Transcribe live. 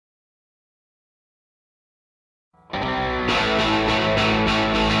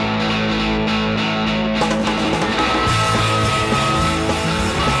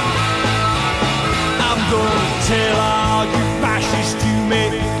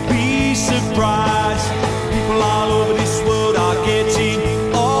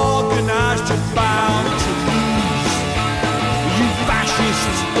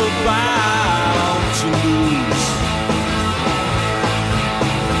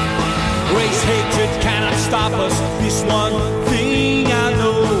This hatred cannot stop us. This one thing I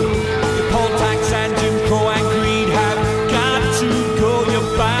know. The poll tax and Jim Crow and greed have got to go. You're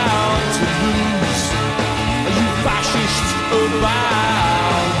bound to lose. You fascists are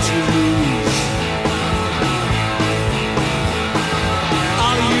bound to lose.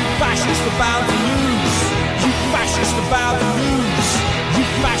 All of you fascists are bound to lose. You fascists are bound to lose. You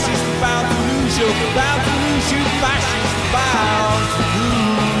fascists are bound to lose. You're bound to lose. You fascists are bound to lose.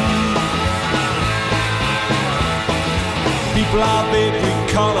 People of every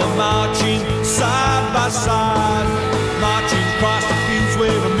colour marching side by side, marching across the fields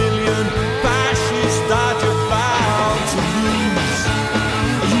where a million fascists died. You're bound to lose.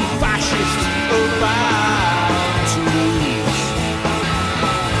 You fascists are bound to lose.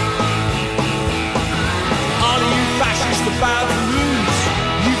 All of you fascists are bound to lose.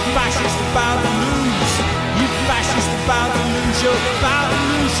 You fascists are bound to lose. You fascists are bound to lose. You're bound to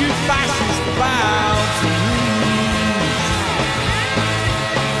lose. You fascists are bound to lose.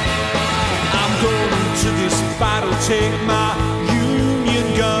 To this battle, take my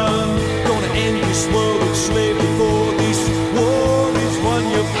union gun. Gonna end this world with slavery. For this war is one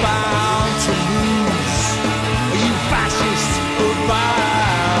you're bound to lose. You fascists are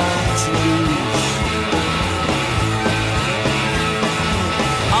bound to lose.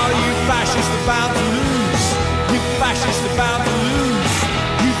 All you fascists are bound to lose. You fascists are bound to lose.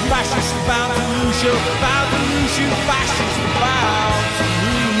 You fascists are bound to lose. You're bound to lose. You fascists are bound to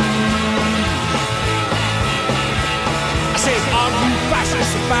lose. All you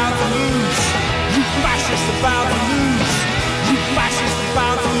fascists are bound to lose. You fascists are bound to lose. You fascists are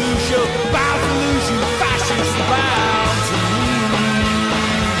bound to lose. You're bound to lose. You fascists are bound to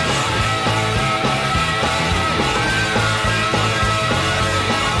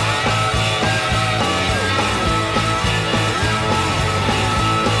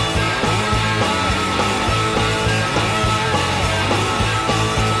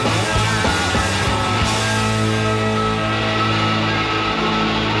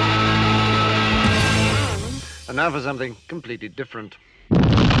And now for something completely different.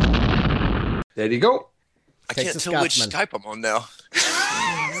 There you go. I can't tell which Skype I'm on now.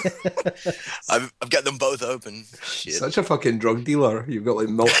 I've got them both open. Shit. Such a fucking drug dealer. You've got like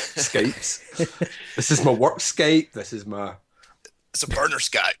multiple Skypes. This is my work Skype. This is my... It's a burner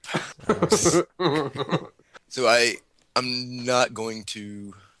Skype. So I'm not going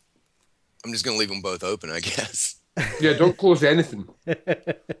to... I'm just going to leave them both open, I guess. Yeah, don't close anything.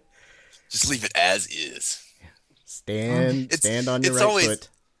 Just leave it as is. Stand on your right foot.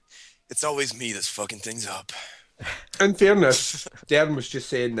 It's always me that's fucking things up. In fairness, Daeron was just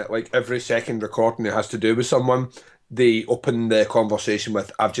saying that like every second recording it has to do with someone, they open the conversation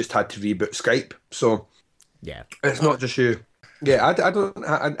with, I've just had to reboot Skype. So yeah, it's not just you. Yeah,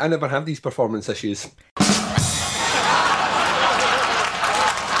 I never have these performance issues.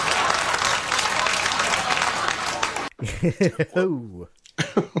 Oh.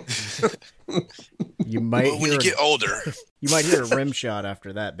 You might when you get older, you might hear a rim shot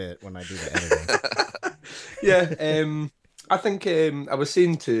after that bit when I do the editing. Yeah, I think I was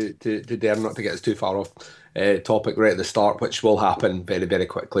saying to Daeron not to get us too far off topic right at the start, which will happen very, very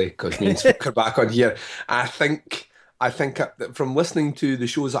quickly because me and Spook are back on here. I think from listening to the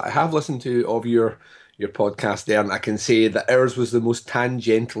shows that I have listened to of your podcast, Daeron, I can say that ours was the most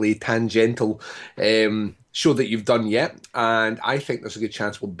tangential show that you've done yet, and I think there's a good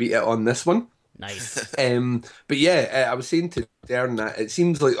chance we'll beat it on this one. Nice. But yeah, I was saying to Daeron that it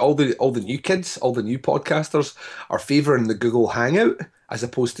seems like all the new kids, all the new podcasters are favouring the Google Hangout as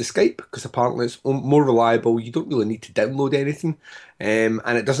opposed to Skype because apparently it's more reliable. You don't really need to download anything, and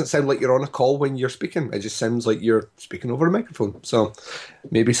it doesn't sound like you're on a call when you're speaking. It just sounds like you're speaking over a microphone. So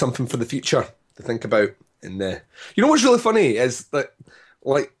maybe something for the future to think about. You know what's really funny is that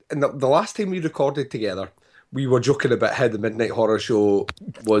like in the last time we recorded together, we were joking about how the Midnight Horror Show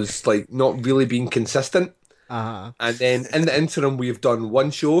was like not really being consistent. Uh-huh. And then in the interim, we've done one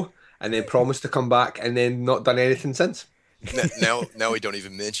show and then promised to come back and then not done anything since. Now we don't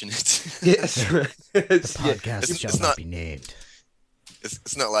even mention it. Yes. The podcast shall not be named.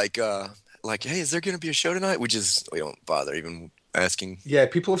 It's not like, hey, is there going to be a show tonight? We don't bother even asking. Yeah,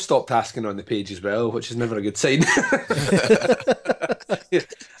 people have stopped asking on the page as well, which is never a good sign.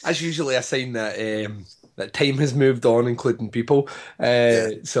 That's usually a sign that time has moved on, including people.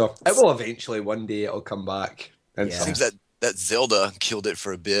 So it will eventually, one day, it'll come back. And it seems that Zelda killed it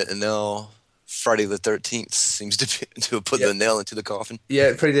for a bit, and now Friday the 13th seems to have put the nail into the coffin.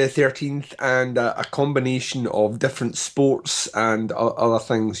 Yeah, Friday the 13th, and a combination of different sports and other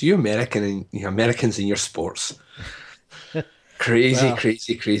things. You Americans and your sports. Well,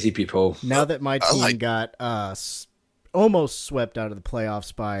 crazy people. Now that my I team like- got almost swept out of the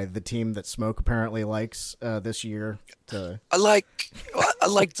playoffs by the team that Smoke apparently likes this year. I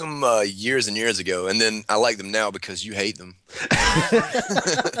liked them years and years ago, and then I like them now because you hate them.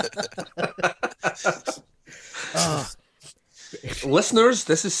 Listeners,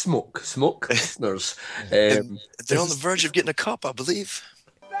 this is Smoke listeners. They're this on the is- verge of getting a cup, I believe.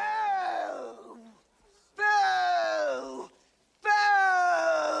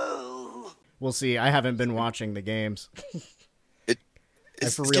 We'll see. I haven't been watching the games.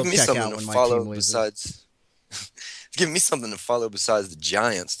 It's for real giving me check something out to when my follow team loses. besides. It's giving me something to follow besides the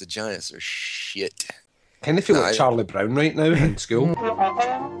Giants. The Giants are shit. kind of feel No, like I- Charlie Brown right now in school.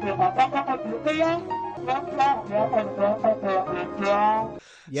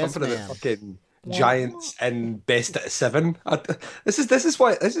 Yes, Something ma'am. about fucking Giants and best out of 7. This is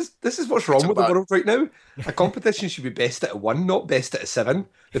what's wrong with the about- world right now. A competition should be best out of 1, not best out of 7.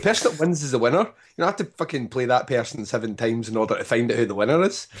 The person that wins is the winner. You don't have to fucking play that person 7 times in order to find out who the winner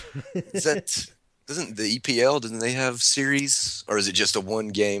is. Is that doesn't the EPL? Doesn't they have series, or is it just a one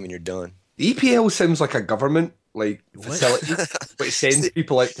game and you're done? The EPL sounds like a government facility which sends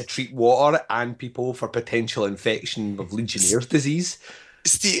people out to treat water and people for potential infection of Legionnaire's disease.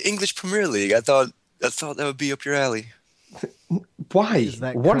 It's the English Premier League. I thought that would be up your alley. Why? Is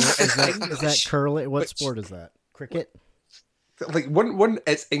that is that curling? What sport is that? Cricket? Like one,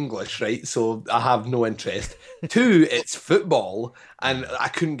 it's English, right? So I have no interest. 2, it's football, and I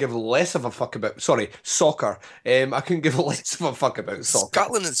couldn't give less of a fuck about. Sorry, soccer. I couldn't give less of a fuck about soccer.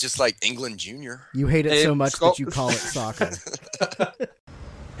 Scotland is just like England Junior. You hate it so Um, much Scot- that you call it soccer.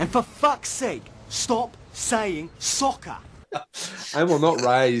 And for fuck's sake, stop saying soccer. I will not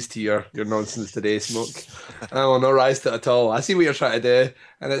rise to your nonsense today, Smoke. I will not rise to it at all. I see what you're trying to do,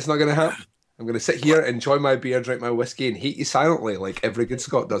 and it's not going to happen. I'm going to sit here, enjoy my beer, drink my whiskey, and hate you silently like every good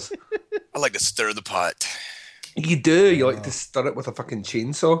Scot does. I like to stir the pot. You do. You like to stir it with a fucking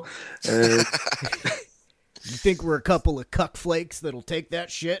chainsaw. You think we're a couple of cuck flakes that'll take that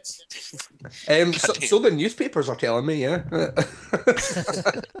shit? So the newspapers are telling me, yeah.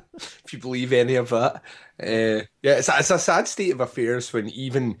 If you believe any of that, yeah, it's a sad state of affairs when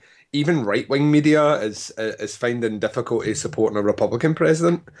even right wing media is finding difficulty supporting a Republican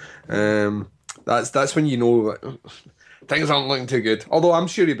president. That's when you know that things aren't looking too good. Although I'm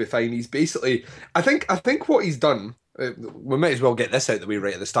sure he'll be fine. He's basically, I think what he's done. We might as well get this out the way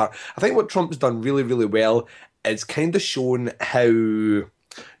right at the start. I think what Trump's done really, really well is kind of shown how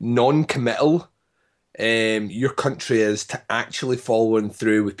non-committal your country is to actually following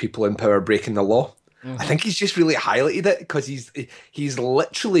through with people in power breaking the law. I think he's just really highlighted it because he's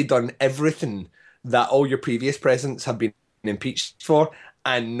literally done everything that all your previous presidents have been impeached for,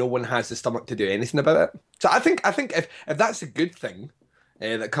 and no one has the stomach to do anything about it. So I think if that's a good thing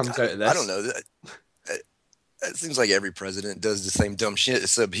that comes out of this, I don't know. It seems like every president does the same dumb shit,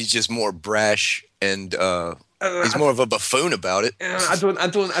 except he's just more brash and he's more of a buffoon about it. I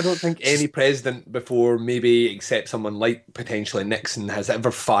don't think any president before, maybe except someone like potentially Nixon, has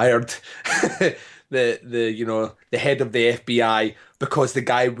ever fired the head of the FBI because the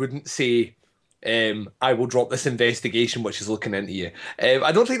guy wouldn't say, I will drop this investigation which is looking into you.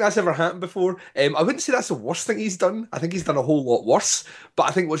 I don't think that's ever happened before. I wouldn't say that's the worst thing he's done. I think he's done a whole lot worse. But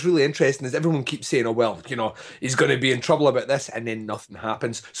I think what's really interesting is everyone keeps saying, oh, well, he's going to be in trouble about this, and then nothing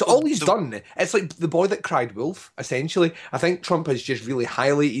happens. So all he's done, it's like the boy that cried wolf, essentially. I think Trump has just really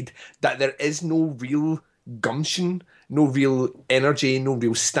highlighted that there is no real gumption, no real energy, no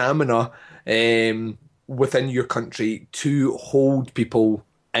real stamina within your country to hold people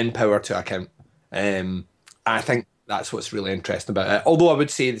in power to account. I think that's what's really interesting about it. Although I would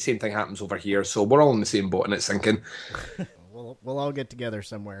say the same thing happens over here, so we're all in the same boat and it's sinking. We'll all get together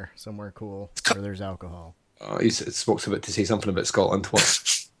somewhere cool where there's alcohol. Smoke's about to say something about Scotland. What?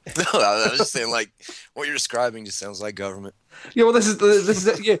 No, I was just saying, like, what you're describing just sounds like government. Yeah, well, this is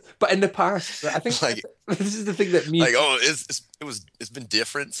it. Yeah, but in the past, I think Like- this is the thing that me. Like, oh, it's been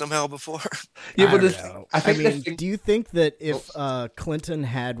different somehow before. Yeah, I but don't the- know. I think the mean, thing- do you think that if Clinton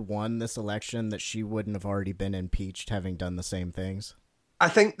had won this election, that she wouldn't have already been impeached, having done the same things? I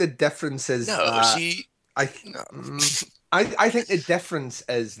think the difference is No, that she. I think the difference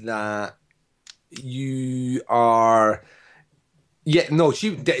is that you are. Yeah, no,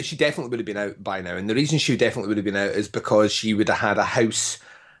 she definitely would have been out by now, and the reason she definitely would have been out is because she would have had a House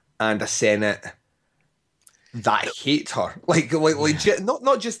and a Senate that hate her, like legit,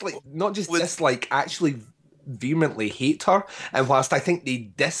 not just dislike, actually vehemently hate her. And whilst I think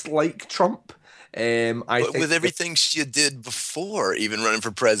they dislike Trump, I But think with everything she did before, even running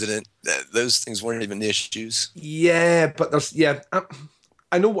for president, those things weren't even issues. yeah, but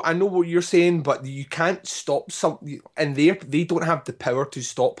I know what you're saying, but you can't stop something, and they don't have the power to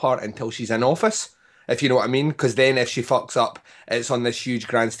stop her until she's in office, if you know what I mean. Because then, if she fucks up, it's on this huge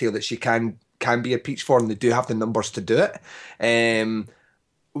grand scale that she can be impeached for, and they do have the numbers to do it. In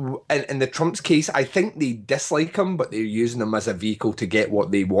the Trump's case, I think they dislike him, but they're using him as a vehicle to get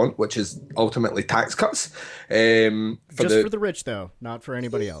what they want, which is ultimately tax cuts. For the rich, though, not for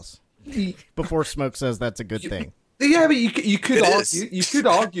anybody else. Before Smoke says that's a good thing. Yeah, but you could argue. You could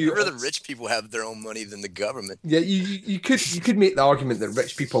argue. I'd rather rich people have their own money than the government. Yeah, you could make the argument that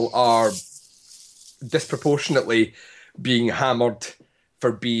rich people are disproportionately being hammered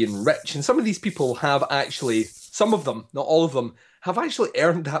for being rich, and some of these people have actually, some of them, not all of them, have actually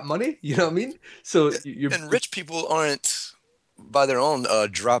earned that money. You know what I mean? So and rich people aren't by their own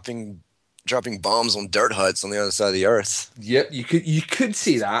dropping bombs on dirt huts on the other side of the earth. Yep, you could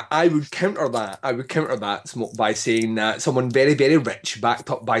say that. I would counter that, Smoke, by saying that someone very, very rich, backed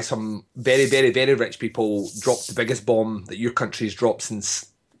up by some very, very, very rich people, dropped the biggest bomb that your country's dropped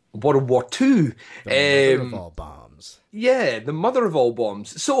since World War II. The mother of all bombs. Yeah, the mother of all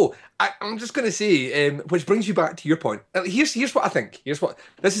bombs. So I'm just going to say, which brings you back to your point. Here's what I think.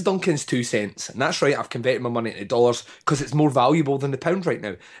 This is Duncan's 2 cents, and that's right. I've converted my money into dollars because it's more valuable than the pound right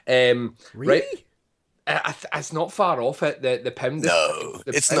now. Really? Right? It's not far off it. The pound. No,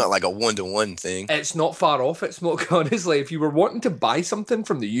 it's not like a 1-to-1 thing. It's not far off it, Smoke. Honestly, if you were wanting to buy something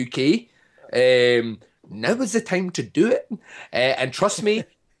from the UK, now is the time to do it. And trust me,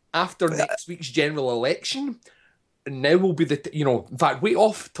 after next week's general election, now will be in fact, wait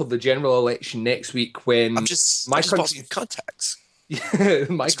off till the general election next week when I just bought some contacts.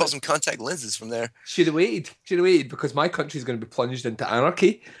 Just bought some contact lenses from there. Should have waited because my country's going to be plunged into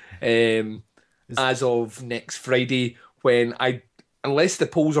anarchy as of next Friday, when unless the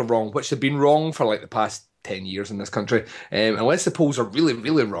polls are wrong, which have been wrong for like the past 10 years in this country, unless the polls are really,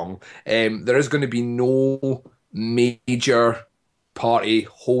 really wrong, there is going to be no major party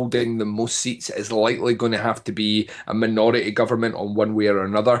holding the most seats. Is likely going to have to be a minority government on one way or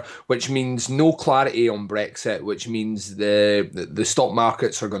another, which means no clarity on Brexit, which means the stock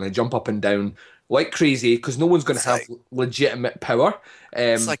markets are going to jump up and down like crazy because no one's going to have legitimate power.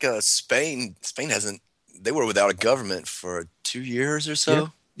 It's like Spain. Spain hasn't. They were without a government for 2 years or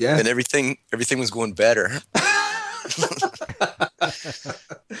so. Yeah. And everything was going better.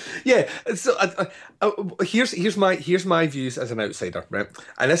 Yeah, so here's my views as an outsider, right?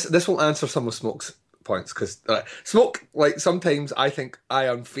 And this will answer some of Smoke's points, because Smoke, like, sometimes I think I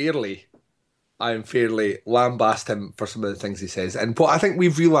unfairly lambast him for some of the things he says, and what I think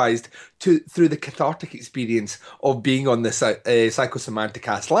we've realised through the cathartic experience of being on this Psychosemantic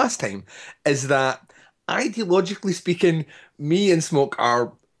cast last time is that, ideologically speaking, me and Smoke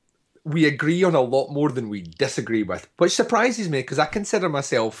we agree on a lot more than we disagree with, which surprises me because I consider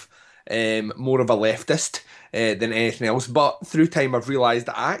myself more of a leftist than anything else. But through time, I've realised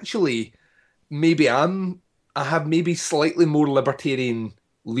that actually I have maybe slightly more libertarian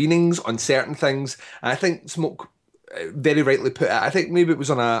leanings on certain things. I think Smoke very rightly put it. I think maybe it was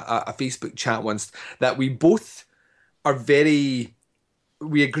on a Facebook chat once that we both are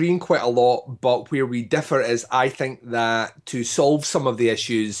we agree in quite a lot, but where we differ is I think that to solve some of the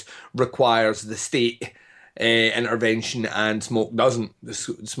issues requires the state intervention, and Smoke doesn't.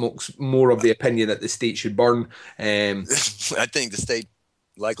 Smoke's more of the opinion that the state should burn. I think the state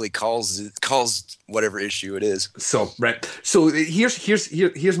likely caused whatever issue it is. So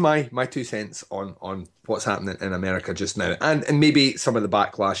here's my 2 cents on what's happening in America just now, and maybe some of the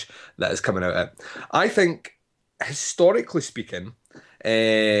backlash that is coming out of it. I think, historically speaking,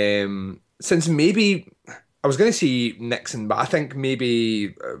 since maybe I was going to say Nixon, but I think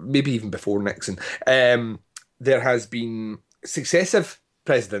maybe even before Nixon, there has been successive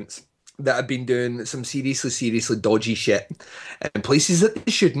presidents that have been doing some seriously dodgy shit in places that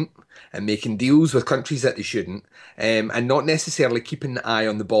they shouldn't, and making deals with countries that they shouldn't, and not necessarily keeping the eye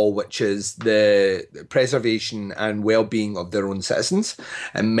on the ball, which is the preservation and well-being of their own citizens,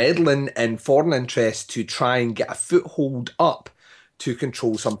 and meddling in foreign interests to try and get a foothold up to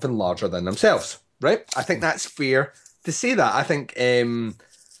control something larger than themselves, right? I think that's fair to say that. I think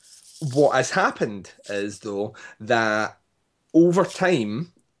what has happened is, though, that over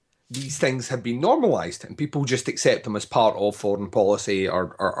time, these things have been normalised and people just accept them as part of foreign policy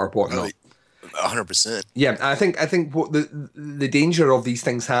or whatnot. 100%. Yeah, I think what the danger of these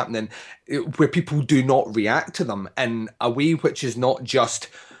things happening, where people do not react to them in a way which is not just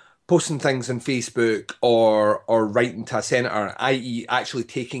posting things on Facebook or writing to a senator, i.e., actually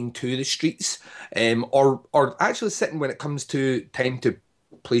taking to the streets, or actually sitting when it comes to time to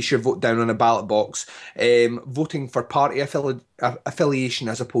place your vote down on a ballot box, voting for party affiliation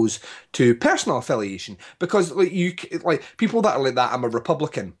as opposed to personal affiliation, because like people that are like that, I'm a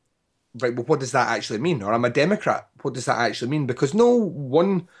Republican. Right, well, what does that actually mean? Or I'm a Democrat. What does that actually mean? Because no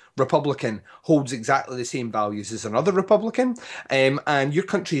one Republican holds exactly the same values as another Republican. And your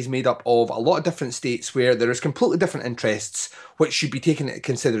country is made up of a lot of different states where there is completely different interests, which should be taken into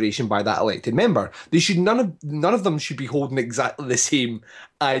consideration by that elected member. They should none of them should be holding exactly the same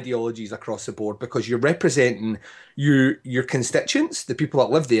ideologies across the board, because you're representing your constituents, the people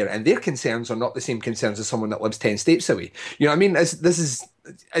that live there, and their concerns are not the same concerns as someone that lives 10 states away. You know what I mean? This is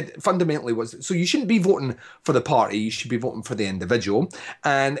fundamentally was so. You shouldn't be voting for the party, you should be voting for the individual,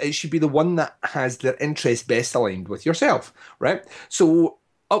 and it should be the one that has their interests best aligned with yourself, right? So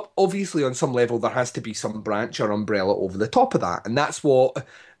obviously on some level there has to be some branch or umbrella over the top of that, and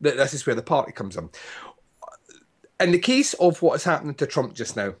this is where the party comes in. In the case of what is happening to Trump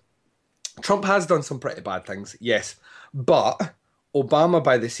just now, Trump has done some pretty bad things, yes, but Obama,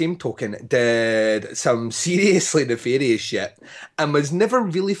 by the same token, did some seriously nefarious shit and was never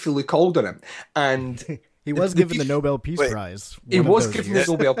really fully called on it. And he was given the Nobel Peace Prize. He was given the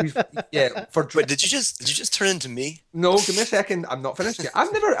Nobel Peace Prize. Yeah. Wait, did you just turn into me? No, give me a second. I'm not finished yet.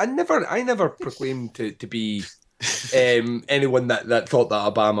 I never proclaimed to be anyone that thought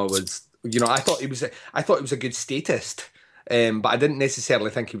that Obama was. You know, I thought he was a good statist, but I didn't necessarily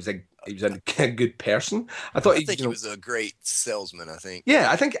think he was a good person. I think he was a great salesman. I think.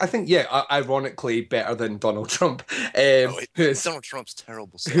 Yeah, I think. Yeah, ironically, better than Donald Trump. Donald Trump's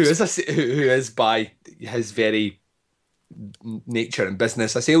terrible salesman. Who is by his very nature and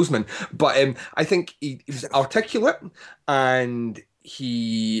business a salesman. But I think he was articulate, and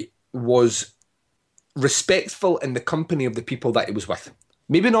he was respectful in the company of the people that he was with.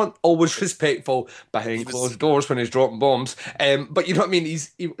 Maybe not always respectful behind closed doors when he's dropping bombs, but you know what I mean.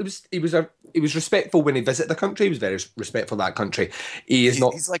 He was respectful when he visited the country. He was very respectful of that country. He was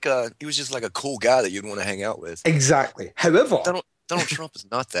just like a cool guy that you'd want to hang out with. Exactly. However, Donald Trump is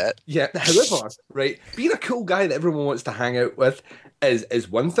not that. Yeah. However, right, being a cool guy that everyone wants to hang out with is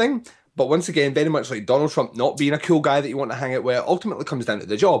one thing. But once again, very much like Donald Trump not being a cool guy that you want to hang out with, ultimately comes down to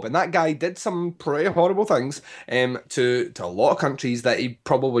the job. And that guy did some pretty horrible things to a lot of countries that he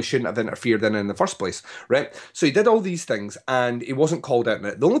probably shouldn't have interfered in the first place, right? So he did all these things, and he wasn't called out in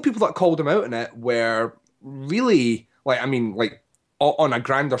it. The only people that called him out in it were really, on a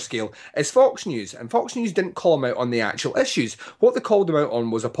grander scale, is Fox News. And Fox News didn't call him out on the actual issues. What they called him out on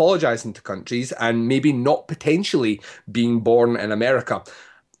was apologising to countries and maybe not potentially being born in America.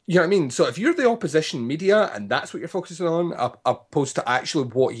 You know what I mean? So if you're the opposition media and that's what you're focusing on, opposed to actually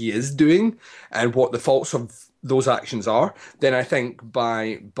what he is doing and what the faults of those actions are, then I think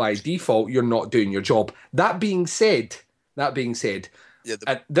by default you're not doing your job. That being said,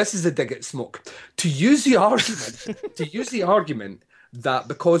 this is a dig at smoke. To use the argument that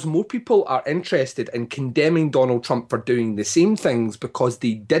because more people are interested in condemning Donald Trump for doing the same things because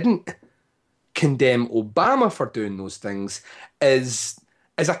they didn't condemn Obama for doing those things is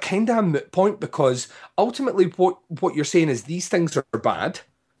a kind of a moot point, because ultimately what you're saying is these things are bad,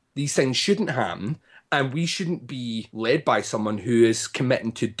 these things shouldn't happen, and we shouldn't be led by someone who is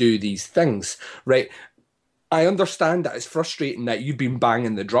committing to do these things, right? I understand that it's frustrating that you've been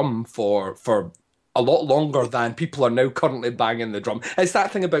banging the drum for a lot longer than people are now currently banging the drum. It's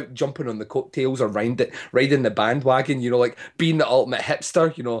that thing about jumping on the coattails or riding the bandwagon, you know, like being the ultimate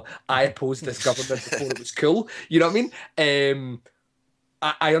hipster, you know, I opposed this government before it was cool, you know what I mean?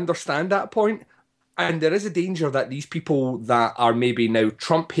 I understand that point, and there is a danger that these people that are maybe now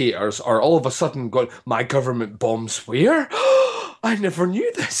Trump haters are all of a sudden going, my government bombs where? I never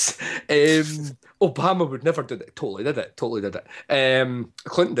knew this. Obama would never do it. Totally did it.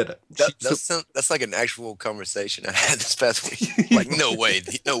 Clinton did it. That's like an actual conversation I had this past week. Like, no way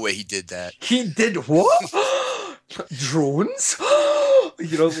he did that. He did what? Drones?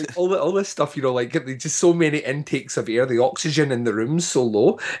 You know, like all this stuff, you know, like there's just so many intakes of air, the oxygen in the room's so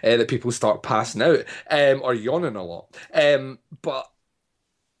low that people start passing out or yawning a lot. But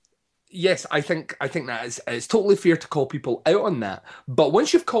yes, I think that it's totally fair to call people out on that. But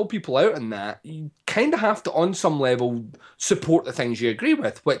once you've called people out on that, you kind of have to, on some level, support the things you agree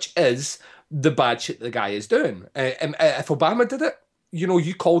with, which is the bad shit the guy is doing. If Obama did it, you know,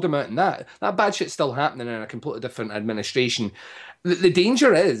 you called him out on that. That bad shit's still happening in a completely different administration. The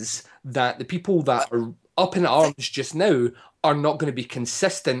danger is that the people that are up in arms just now are not going to be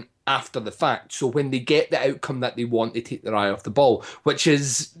consistent after the fact. So when they get the outcome that they want, they take their eye off the ball, which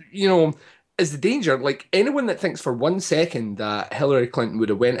is, is the danger. Like, anyone that thinks for 1 second that Hillary Clinton would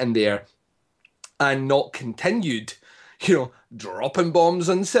have went in there and not continued, dropping bombs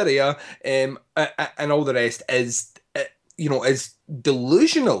on Syria, and all the rest is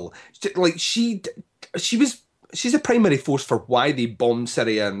delusional. Like, she's a primary force for why they bombed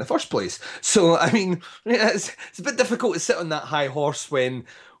Syria in the first place. So, I mean, it's a bit difficult to sit on that high horse when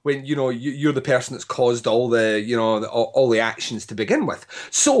you're the person that's caused all all the actions to begin with.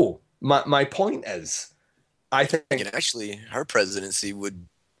 So, my point is, I think, and actually, her presidency would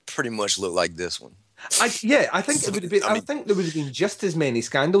pretty much look like this one. I think it would have been. I think there would have been just as many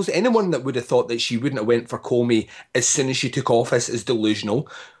scandals. Anyone that would have thought that she wouldn't have went for Comey as soon as she took office is delusional.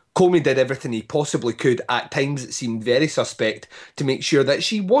 Comey did everything he possibly could. At times, it seemed very suspect to make sure that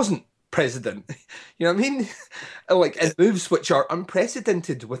she wasn't president. You know what I mean? Like, in moves which are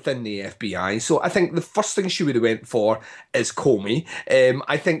unprecedented within the FBI. So I think the first thing she would have went for is Comey.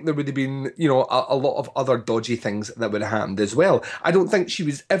 I think there would have been, a lot of other dodgy things that would have happened as well. I don't think she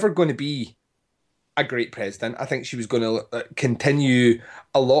was ever going to be a great president. I think she was going to continue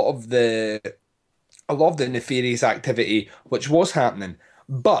a lot of the nefarious activity which was happening.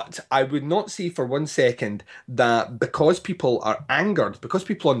 But I would not say for 1 second that because people are angered, because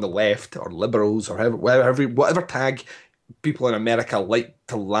people on the left or liberals or whatever tag people in America like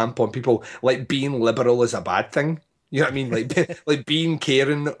to lamp on people, like being liberal is a bad thing. You know what I mean? Like being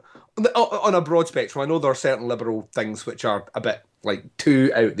caring on a broad spectrum. I know there are certain liberal things which are a bit like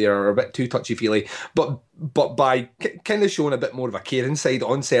too out there or a bit too touchy-feely, but by kind of showing a bit more of a caring side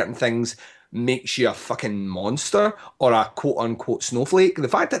on certain things makes you a fucking monster or a quote-unquote snowflake. The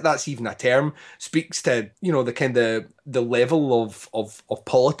fact that that's even a term speaks to, the kind of the level of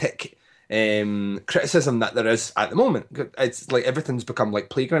politic criticism that there is at the moment. It's like everything's become like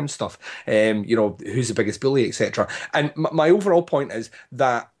playground stuff. Who's the biggest bully, etc. And my overall point is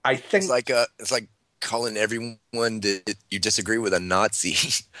that I think it's like calling everyone that you disagree with a Nazi.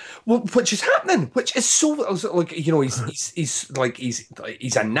 Well, which is happening, which is so like, he's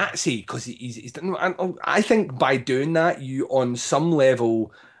a Nazi because he's. I think by doing that, you on some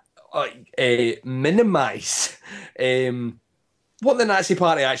level minimize what the Nazi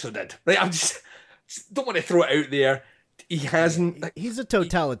Party actually did. Right? I just don't want to throw it out there. He hasn't. He's a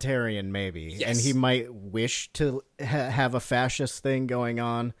totalitarian, maybe, yes. And he might wish to have a fascist thing going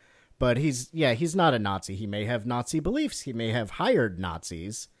on. But he's not a Nazi. He may have Nazi beliefs. He may have hired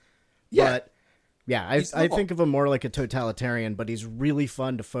Nazis. Yeah. But yeah, I think of him more like a totalitarian, but he's really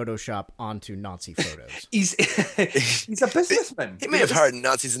fun to Photoshop onto Nazi photos. He's a businessman. He may have hired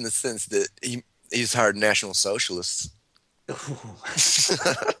Nazis in the sense that he's hired National Socialists.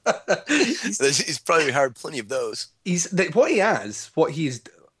 He's probably hired plenty of those. People are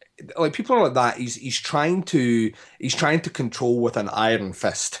like that. He's trying to control with an iron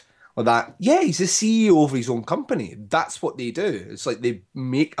fist. Or that, he's the CEO of his own company. That's what they do. It's like they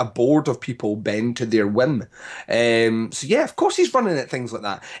make a board of people bend to their whim. Of course he's running at things like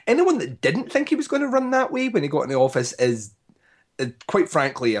that. Anyone that didn't think he was going to run that way when he got in the office is, quite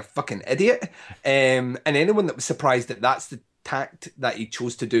frankly, a fucking idiot. And anyone that was surprised that that's the tact that he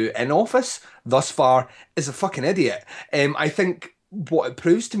chose to do in office thus far is a fucking idiot. I think what it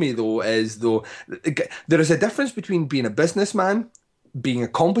proves to me, though, is there is a difference between being a businessman, being a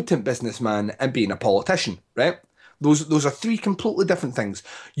competent businessman, and being a politician, right? Those are three completely different things.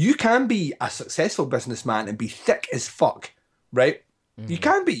 You can be a successful businessman and be thick as fuck, right? Mm-hmm. You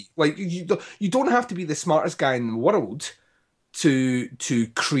can be. Like, you don't have to be the smartest guy in the world to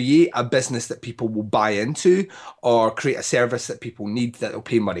create a business that people will buy into or create a service that people need that will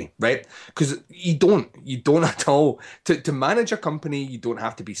pay money, right? Because you don't at all. To manage a company, you don't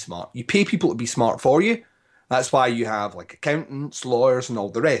have to be smart. You pay people to be smart for you. That's why you have like accountants, lawyers, and all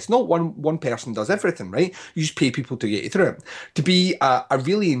the rest. Not one person does everything, right? You just pay people to get you through it. To be a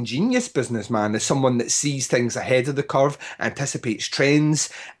really ingenious businessman is someone that sees things ahead of the curve, anticipates trends,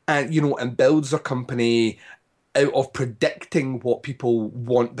 and builds their company out of predicting what people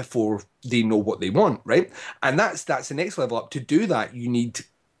want before they know what they want, right? And that's the next level up. To do that, you need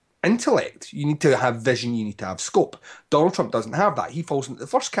intellect. You need to have vision. You need to have scope. Donald Trump doesn't have that. He falls into the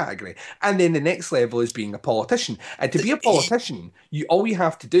first category. And then the next level is being a politician. And to be a politician, all you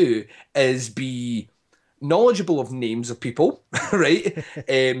have to do is be knowledgeable of names of people, right?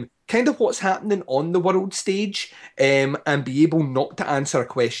 Kind of what's happening on the world stage, and be able not to answer a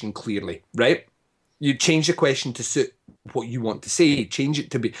question clearly, right? You change the question to suit what you want to say, change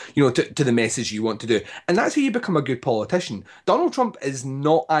it to be, to the message you want to do. And that's how you become a good politician. Donald Trump is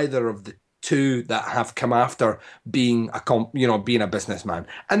not either of the two that have come after being being a businessman,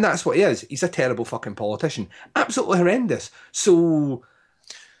 and that's what he is. He's a terrible fucking politician, absolutely horrendous. So,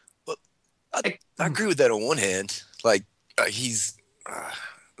 Well, I agree with that on one hand. Like he's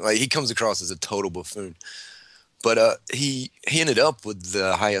like he comes across as a total buffoon, but he ended up with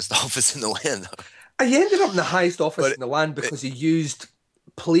the highest office in the land. He ended up in the highest office in the land because he used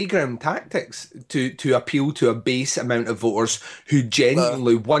playground tactics to appeal to a base amount of voters who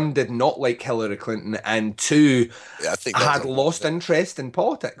genuinely, one, did not like Hillary Clinton, and two, I think had lost interest in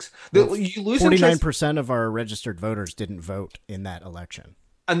politics. You lose 49% of our registered voters didn't vote in that election.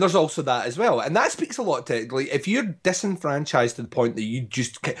 And there's also that as well. And that speaks a lot to, like, if you're disenfranchised to the point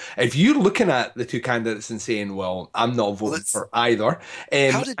that if you're looking at the two candidates and saying, well, I'm not voting for either.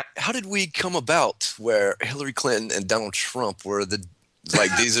 How did we come about where Hillary Clinton and Donald Trump were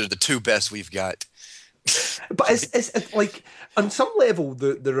these are the two best we've got? But it's like, on some level,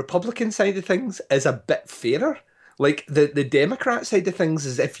 the Republican side of things is a bit fairer. Like, the Democrat side of things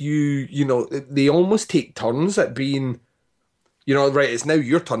is if they almost take turns at being, right, it's now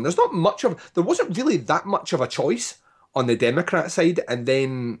your turn. There wasn't really that much of a choice on the Democrat side. And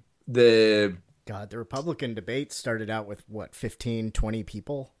then the Republican debate started out with, 15, 20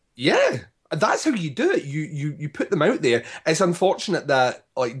 people? Yeah. That's how you do it. You put them out there. It's unfortunate that,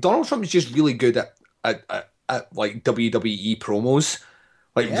 like, Donald Trump is just really good at like WWE promos,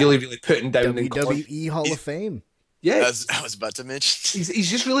 really, really putting down WWE Hall of Fame. Yeah, I was about to mention. He's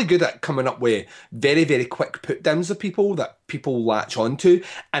just really good at coming up with very, very quick put downs of people that people latch onto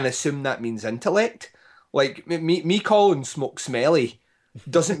and assume that means intellect. Like me calling smoke smelly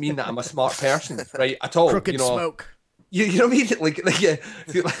doesn't mean that I'm a smart person, right? At all. Crooked smoke. You know what I mean? Like yeah.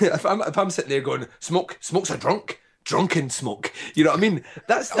 If I'm sitting there going, smoke's a drunken smoke. You know what I mean?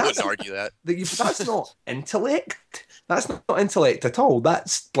 I wouldn't argue that. That's not intellect. That's not intellect at all.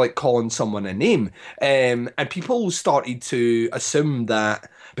 That's like calling someone a name. And people started to assume that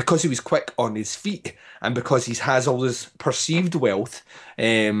because he was quick on his feet and because he has all this perceived wealth,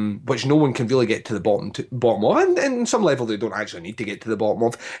 which no one can really get to the bottom of, and on some level they don't actually need to get to the bottom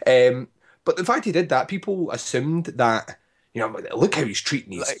of. But the fact he did that, people assumed that, look how he's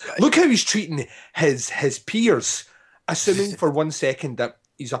treating his peers, assuming for 1 second that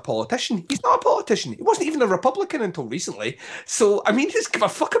he's a politician. He's not a politician. He wasn't even a Republican until recently. So, I mean, he doesn't give a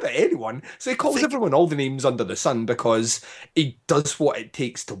fuck about anyone. So he calls everyone all the names under the sun because he does what it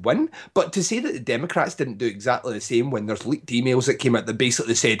takes to win. But to say that the Democrats didn't do exactly the same when there's leaked emails that came out that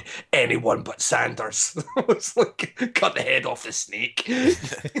basically said, anyone but Sanders. It's like, cut the head off the snake.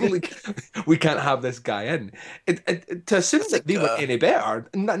 Like, we can't have this guy in. To assume that they were any better,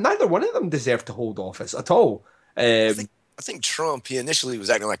 neither one of them deserved to hold office at all. I think Trump, he initially was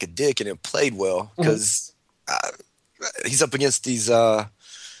acting like a dick and it played well because he's up against these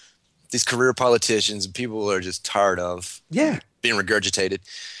career politicians and people are just tired of being regurgitated.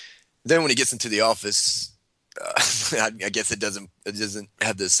 Then when he gets into the office, I guess it doesn't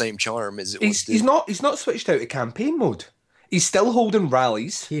have the same charm as it was. He's not switched out of campaign mode. He's still holding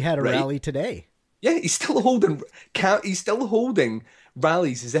rallies. He had a rally today. Yeah, he's still holding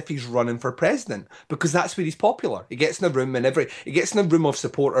rallies as if he's running for president because that's where he's popular. He gets in a room of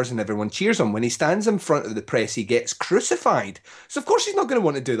supporters and everyone cheers him. When he stands in front of the press, he gets crucified. So of course he's not going to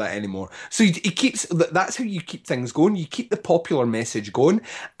want to do that anymore. So he keeps. That's how you keep things going. You keep the popular message going,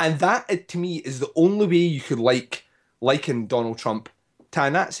 and that to me is the only way you could liken Donald Trump to a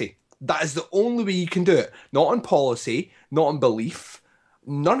Nazi. That is the only way you can do it. Not on policy, not on belief.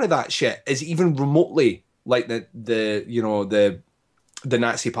 None of that shit is even remotely like the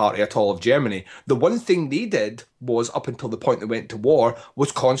Nazi party at all of Germany. The one thing they did was, up until the point they went to war,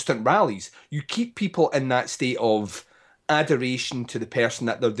 was constant rallies. You keep people in that state of adoration to the person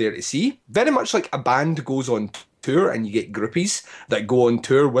that they're there to see. Very much like a band goes on tour and you get groupies that go on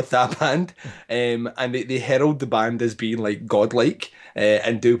tour with that band, and they herald the band as being like godlike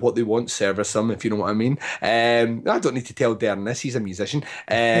and do what they want, service them, if you know what I mean. I don't need to tell Daeron this, he's a musician.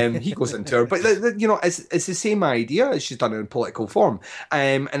 He goes on tour, but it's the same idea. It's just done in political form,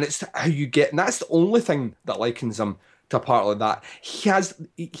 and it's how you get, and that's the only thing that likens him to a part of that. He has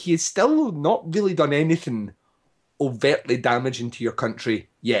still not really done anything overtly damaging to your country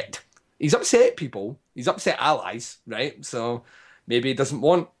yet. He's upset people. He's upset allies, right? So maybe he doesn't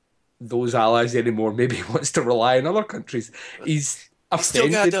want those allies anymore. Maybe he wants to rely on other countries. He's still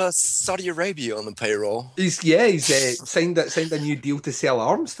got Saudi Arabia on the payroll. He's signed a new deal to sell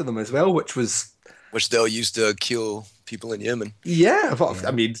arms to them as well, which they'll use to kill people in Yemen. Yeah,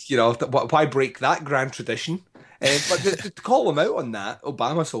 I mean, why break that grand tradition? But to call him out on that,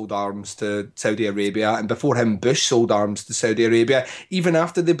 Obama sold arms to Saudi Arabia, and before him, Bush sold arms to Saudi Arabia, even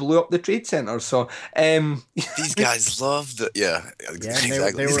after they blew up the trade center. So these guys love the Yeah, exactly.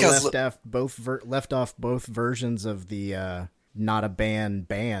 they These were guys left off both versions of the not a ban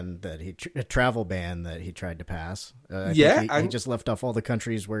that a travel ban that he tried to pass. I think he just left off all the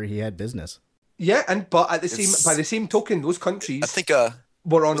countries where he had business. Yeah, but by the same token, those countries I think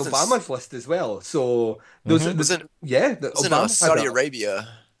were on Obama's list as well. So those Obama Saudi Arabia.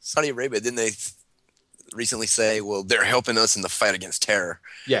 Saudi Arabia, didn't they recently say, well, they're helping us in the fight against terror?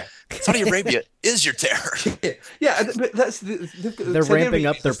 Yeah. Saudi Arabia is your terror. Yeah, but that's they're ramping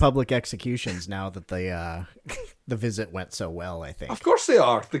up their public executions now that the visit went so well, I think. Of course they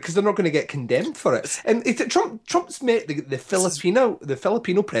are, because they're not going to get condemned for it. And Trump's met the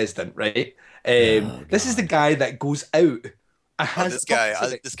Filipino president, right? This is the guy that goes out.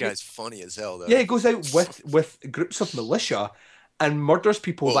 This guy's funny as hell, though. Yeah, he goes out with groups of militia and murders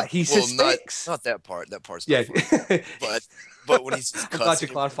people that he suspects. Not that part. That part's not funny. But when he's just I'm glad you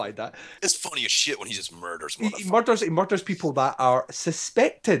clarified that. It's funny as shit when he just murders. He murders people that are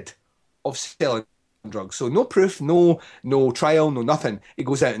suspected of selling drugs. So no proof, no trial, no nothing. He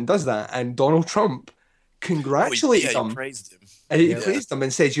goes out and does that, and Donald Trump congratulated him. He praised him. He praised him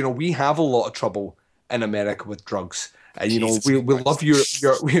and says, we have a lot of trouble in America with drugs, and we love your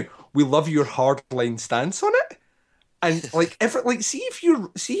we love your hardline stance on it. And see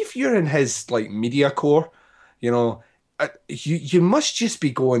if you're in his media corps, you must just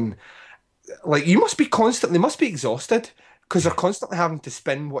be going, you must be exhausted, because they're constantly having to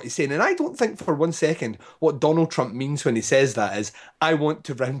spin what he's saying. And I don't think for one second what Donald Trump means when he says that is, I want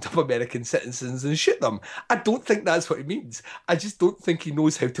to round up American citizens and shoot them. I don't think that's what he means. I just don't think he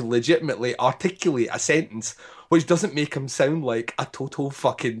knows how to legitimately articulate a sentence which doesn't make him sound like a total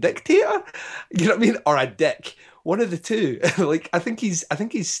fucking dictator. You know what I mean? Or a dick. One of the two. I think he's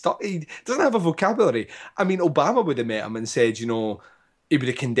stuck. He doesn't have a vocabulary. I mean, Obama would have met him and said, he would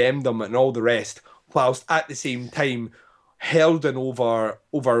have condemned him and all the rest, whilst at the same time heralding over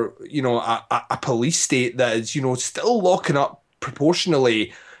a police state that is, still locking up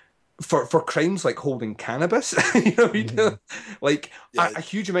proportionally for crimes like holding cannabis. A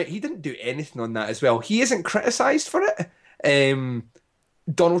huge amount. He didn't do anything on that as well. He isn't criticised for it.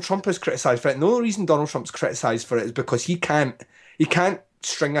 Donald Trump is criticised for it. And the only reason Donald Trump's criticised for it is because he can't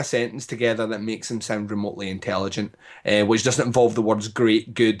string a sentence together that makes him sound remotely intelligent, which doesn't involve the words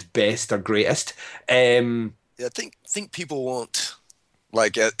great, good, best, or greatest. I think people want,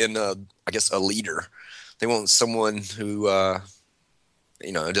 a leader. They want someone who,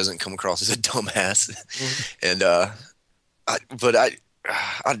 doesn't come across as a dumbass. Mm-hmm.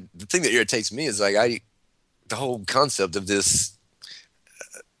 And the thing that irritates me is the whole concept of this.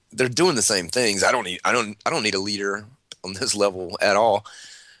 They're doing the same things. I don't need a leader on this level at all.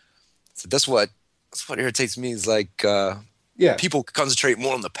 So that's what irritates me is people concentrate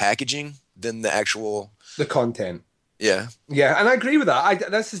more on the packaging than the content. Yeah, and I agree with that.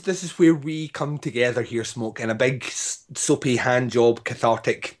 This is where we come together here, Smoke, in a big soapy hand job,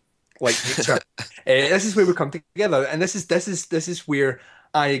 cathartic nature. This is where we come together, and this is where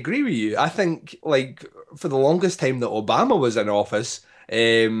I agree with you. I think for the longest time that Obama was in office,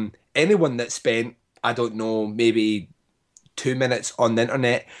 anyone that spent, I don't know, maybe 2 minutes on the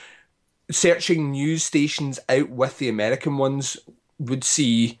internet searching news stations out with the American ones would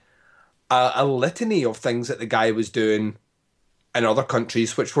see a litany of things that the guy was doing in other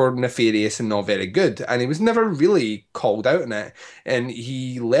countries which were nefarious and not very good, and he was never really called out on it, and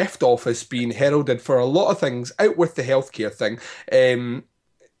he left office being heralded for a lot of things, out with the healthcare thing,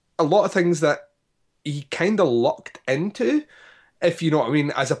 a lot of things that he kind of lucked into, if you know what I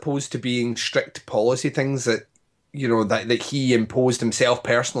mean, as opposed to being strict policy things that that he imposed himself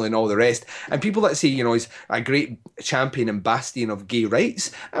personally and all the rest. And people that say, he's a great champion and bastion of gay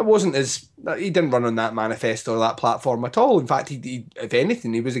rights, he didn't run on that manifesto or that platform at all. In fact, he if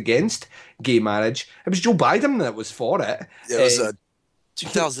anything, he was against gay marriage. It was Joe Biden that was for it. Yeah, it was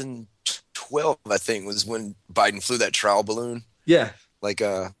 2012, I think, was when Biden flew that trial balloon. Yeah.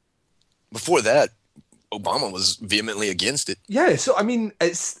 Before that, Obama was vehemently against it. Yeah, so I mean,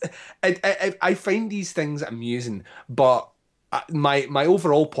 I find these things amusing, but my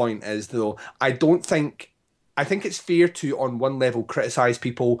overall point is, though, I think it's fair to, on one level, criticise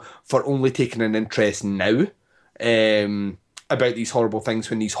people for only taking an interest now about these horrible things,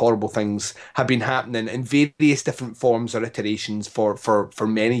 when these horrible things have been happening in various different forms or iterations for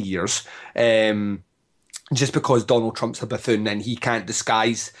many years. Just because Donald Trump's a buffoon and he can't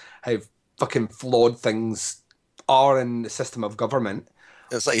disguise how fucking flawed things are in the system of government,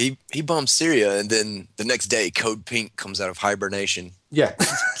 It's like he bombed Syria, and then the next day, Code Pink comes out of hibernation. Yeah.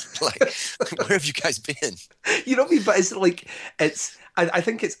 Like, where have you guys been? You know what I mean? But it's like, I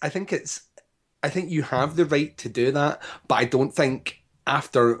think you have the right to do that, but I don't think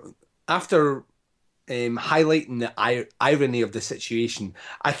after highlighting the irony of the situation,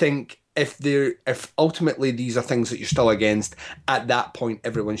 I think if ultimately these are things that you're still against, at that point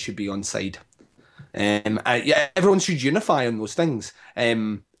everyone should be on side. Yeah, everyone should unify on those things.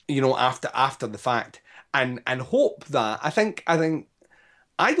 After the fact, and hope that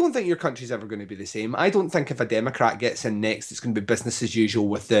I don't think your country's ever going to be the same. I don't think if a Democrat gets in next, it's going to be business as usual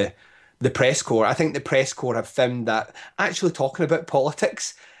with the press corps. I think the press corps have found that actually talking about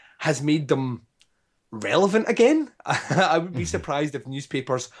politics has made them relevant again. I would be surprised if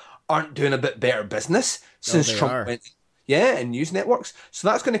newspapers aren't doing a bit better business since Trump went. Yeah, and news networks. So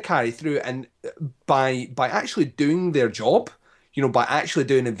that's going to carry through, and by actually doing their job, by actually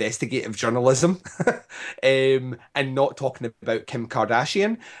doing investigative journalism, and not talking about Kim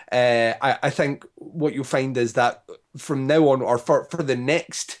Kardashian, I think what you'll find is that from now on, or for the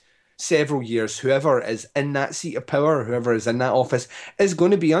next several years, whoever is in that seat of power, whoever is in that office, is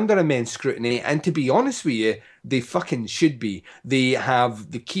going to be under immense scrutiny. And to be honest with you, they fucking should be. They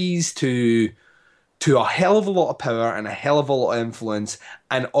have the keys to a hell of a lot of power and a hell of a lot of influence,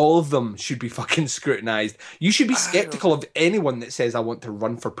 and all of them should be fucking scrutinized. You should be skeptical of anyone that says, I want to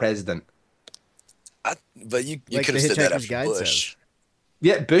run for president. But you like could have said that after Bush.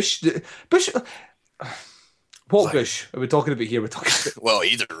 Yeah, Bush. What Bush are we talking about here? We're talking about... Well,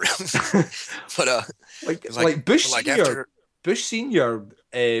 either. But like Bush Senior. Bush Senior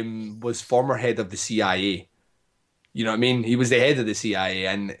was former head of the CIA. You know what I mean? He was the head of the CIA,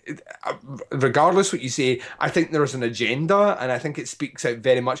 and regardless what you say, I think there's an agenda, and I think it speaks out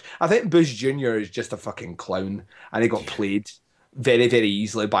very much. I think Bush Jr. is just a fucking clown, and he got played very, very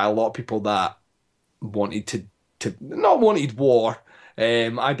easily by a lot of people that wanted not wanted war.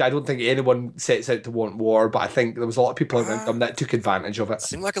 I don't think anyone sets out to want war, but I think there was a lot of people around them that took advantage of it.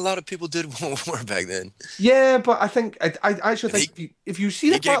 Seemed like a lot of people did want war back then. Yeah, but I think I actually think if you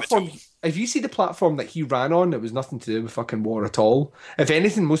see the platform, if you see the platform that he ran on, it was nothing to do with fucking war at all. If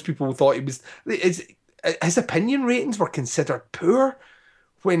anything, most people thought his opinion ratings were considered poor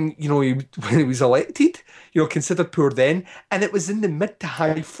when he was elected. Considered poor then, and it was in the mid to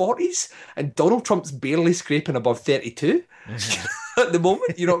high 40s, and Donald Trump's barely scraping above 32. At the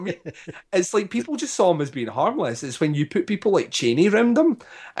moment, you know what I mean? It's like people just saw him as being harmless. It's when you put people like Cheney around him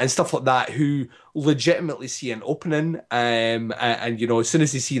and stuff like that who legitimately see an opening, and as soon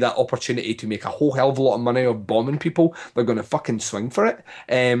as they see that opportunity to make a whole hell of a lot of money of bombing people, they're going to fucking swing for it.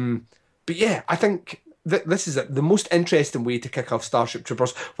 But yeah, I think this is the most interesting way to kick off Starship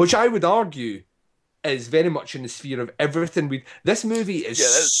Troopers, which I would argue is very much in the sphere of everything. This movie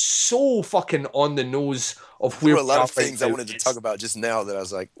is so fucking on the nose of where there were a lot of things I wanted to talk about just now that I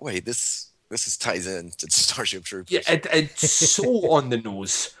was like, wait, this ties in to Starship Troopers. Yeah, it's so on the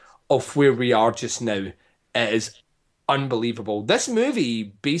nose of where we are just now. It is unbelievable. This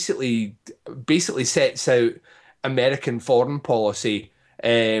movie basically sets out American foreign policy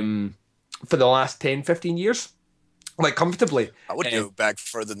for the last 10, 15 years. Like comfortably. I would go back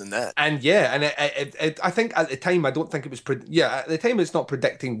further than that. And yeah, and I think at the time, I don't think it was. At the time, it's not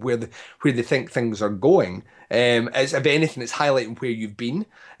predicting where they think things are going. If anything, it's highlighting where you've been.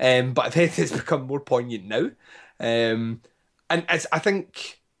 But if anything, it's become more poignant now. And as I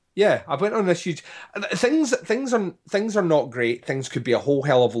think, yeah, I went on this huge. Things are not great. Things could be a whole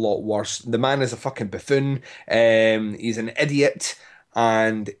hell of a lot worse. The man is a fucking buffoon. He's an idiot,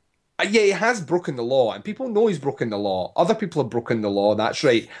 and. Yeah, he has broken the law, and people know he's broken the law. Other people have broken the law, that's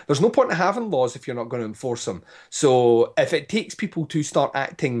right. There's no point in having laws if you're not going to enforce them. So if it takes people to start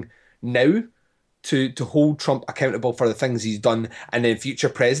acting now to hold Trump accountable for the things he's done, and then future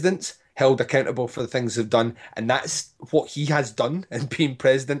presidents held accountable for the things they've done, and that's what he has done in being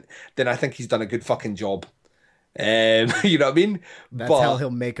president, then I think he's done a good fucking job. You know what I mean? That's how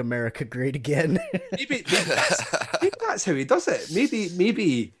he'll make America great again. maybe that's how he does it.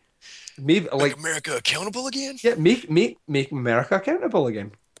 Maybe like America accountable again. Yeah, make America accountable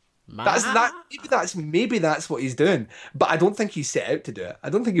again. Maybe that's what he's doing. But I don't think he set out to do it. I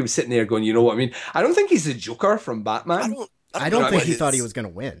don't think he was sitting there going, you know what I mean? I don't think he's the Joker from Batman. I don't think he thought he was going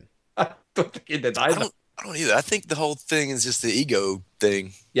to win. I don't think he did either. I don't either. I think the whole thing is just the ego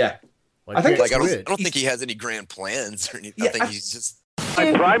thing. Yeah. I don't think he has any grand plans or anything. Yeah, I think he's just.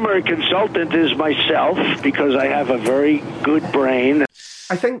 My primary consultant is myself because I have a very good brain.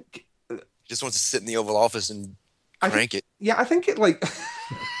 I think. Just wants to sit in the Oval Office and crank it. Yeah, I think it like.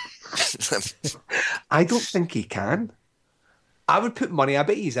 I don't think he can. I would put money. I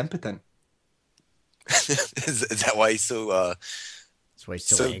bet he's impotent. Is that why he's so? That's why he's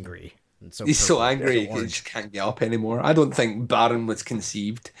so angry. He's so angry he just can't get up anymore. I don't think Baron was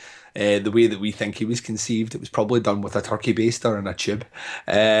conceived the way that we think he was conceived. It was probably done with a turkey baster and a tube.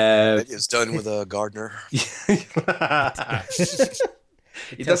 It was done with a gardener.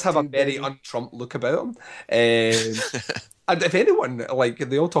 He does have a very un-Trump look about him. And if anyone, like,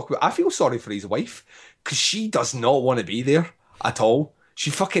 they all talk about, I feel sorry for his wife, because she does not want to be there at all. She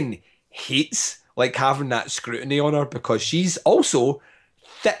fucking hates, like, having that scrutiny on her, because she's also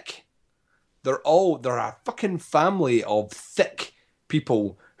thick. They're a fucking family of thick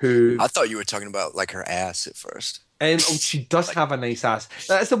people who... I thought you were talking about, like, her ass at first. She does have a nice ass.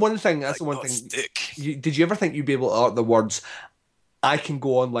 That's the one thing. That's the one thing. Did you ever think you'd be able to utter the words, I can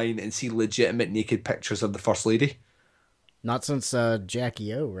go online and see legitimate naked pictures of the First Lady? Not since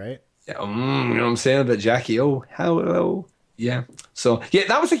Jackie O, right? Yeah, you know what I'm saying about Jackie O? Hello. Yeah. So, yeah,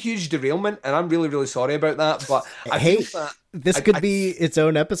 that was a huge derailment, and I'm really, really sorry about that. But this could be its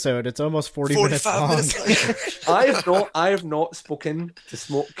own episode. It's almost 45 minutes long. I have not spoken to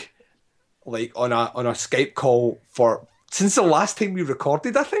Smoke like on a Skype call since the last time we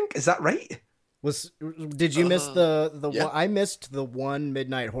recorded, I think. Is that right? Did you miss the one? I missed the one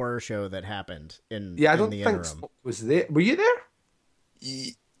midnight horror show that happened in I don't the think interim. Was there. Were you there?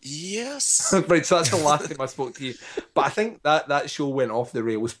 Yes. Right, so that's the last time I spoke to you. But I think that show went off the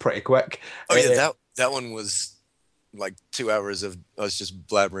rails pretty quick. Oh yeah, that one was like 2 hours of us just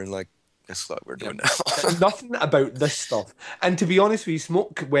blabbering like that's what we're doing now. Nothing about this stuff. And to be honest with you,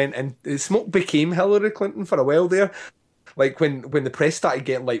 Smoke became Hillary Clinton for a while there. Like when the press started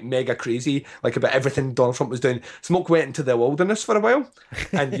getting like mega crazy, like about everything Donald Trump was doing, Smoke went into the wilderness for a while,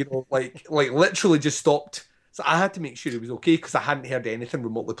 and like literally just stopped. So I had to make sure he was okay because I hadn't heard anything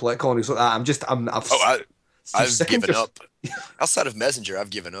remotely political, and he was like, I've given up. Outside of Messenger, I've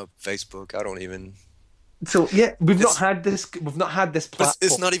given up Facebook. I don't even. So yeah, we've not had this platform.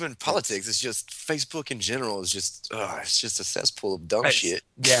 It's not even politics. It's just Facebook in general is just it's just a cesspool of dumb shit.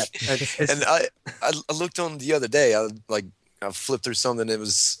 Yeah, and I looked on the other day. I flipped through something. It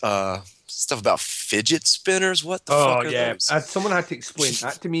was stuff about fidget spinners. What the fuck are those? Someone had to explain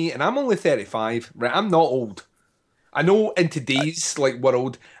that to me, and I'm only 35. Right, I'm not old. I know in today's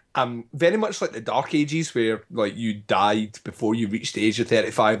world, I'm very much like the Dark Ages, where like you died before you reached the age of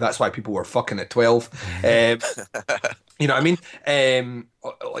 35. That's why people were fucking at 12. You know what I mean?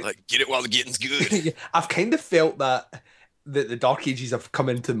 Like get it while the getting's good. I've kind of felt that the Dark Ages have come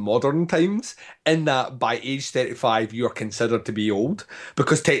into modern times, in that by age 35 you are considered to be old,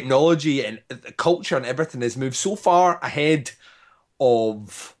 because technology and culture and everything has moved so far ahead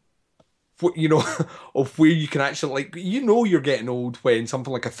of of where you can actually you're getting old when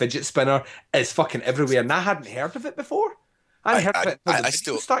something like a fidget spinner is fucking everywhere, and I hadn't heard of it before. I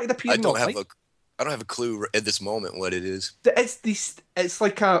started appearing. I don't have a clue at this moment what it is. It's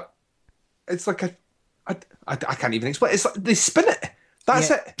like a I can't even explain. It's like they spin it. That's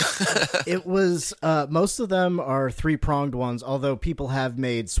it. It was most of them are 3-pronged ones, although people have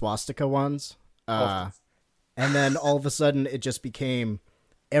made swastika ones. And then all of a sudden it just became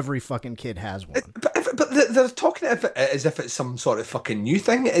every fucking kid has one. But they're talking of it as if it's some sort of fucking new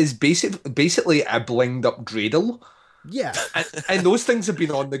thing. It is basically a blinged up dreidel. Yeah. And those things have been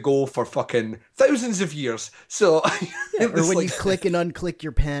on the go for fucking thousands of years. So or when you click and unclick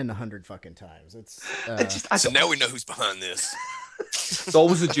your pen 100 fucking times. So now we know who's behind this. It's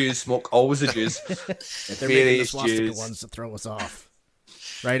always the Jews, Smoke. Always the Jews. They're making the swastika ones to throw us off.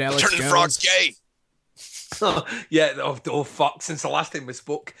 Right, Alex Turning Jones? frogs gay. Yeah, oh fuck, since the last time we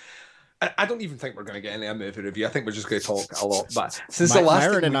spoke. I don't even think we're going to get any a movie review. I think we're just going to talk a lot. But since the last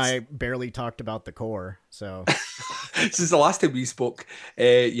Myron time I barely talked about the core, so since the last time we spoke,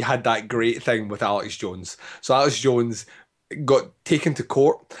 you had that great thing with Alex Jones. So Alex Jones got taken to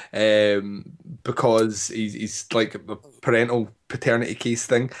court because he's like a parental paternity case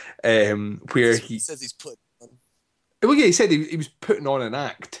thing, where he says he's put. Well, yeah, he said he was putting on an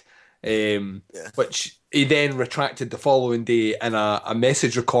act. Which he then retracted the following day in a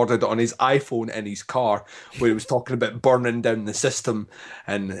message recorded on his iPhone in his car, where he was talking about burning down the system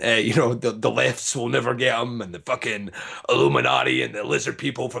and the lefts will never get him, and the fucking Illuminati and the lizard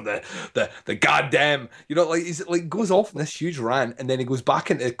people from the goddamn he's like goes off in this huge rant, and then he goes back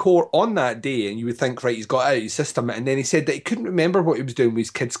into the court on that day, and you would think, right, he's got out of his system, and then he said that he couldn't remember what he was doing with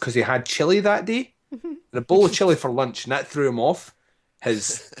his kids because he had chili that day and a bowl of chili for lunch, and that threw him off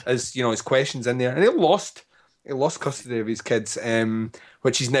his questions in there, and he lost custody of his kids,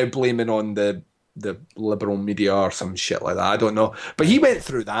 which he's now blaming on the liberal media or some shit like that. I don't know, but he went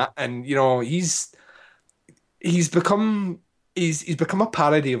through that, and he's become he's become a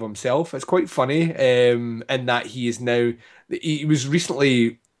parody of himself. It's quite funny, in that he was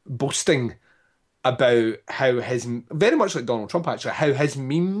recently boasting about how his, very much like Donald Trump actually, how his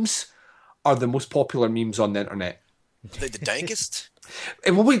memes are the most popular memes on the internet. They the dankest?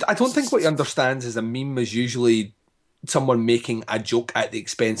 Well, I don't think what he understands is a meme is usually someone making a joke at the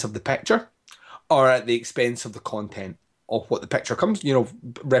expense of the picture or at the expense of the content of what the picture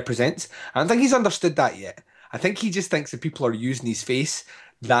represents. I don't think he's understood that yet. I think he just thinks if people are using his face,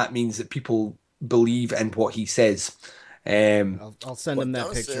 that means that people believe in what he says. I'll send him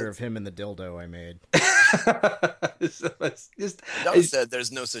that picture of him and the dildo I made. Donna said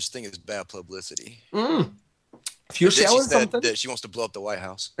there's no such thing as bad publicity. If you're selling something, that she wants to blow up the White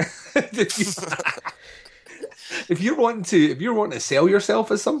House. If you're wanting to sell yourself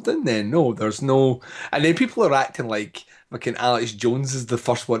as something, then no, there's no. And then people are acting like fucking Alex Jones is the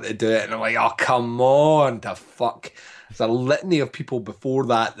first one to do it, and I'm like, oh come on, the fuck. There's a litany of people before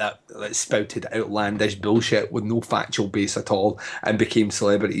that spouted outlandish bullshit with no factual base at all and became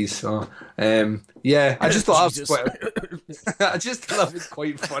celebrities. So, yeah, I just thought that was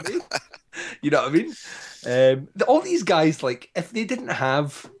quite funny. You know what I mean? All these guys, like, if they didn't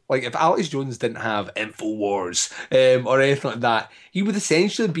have, like, if Alex Jones didn't have InfoWars or anything like that, he would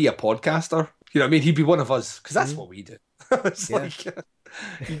essentially be a podcaster. You know what I mean? He'd be one of us because that's what we do. It's like.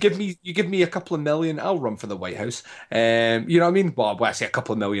 You give me a couple of million, I'll run for the White House. You know what I mean? Well, when I say a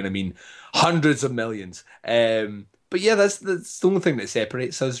couple of million, I mean hundreds of millions. But yeah, that's the only thing that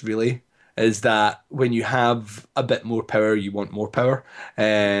separates us, really, is that when you have a bit more power, you want more power.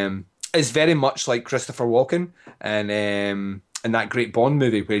 It's very much like Christopher Walken and in that great Bond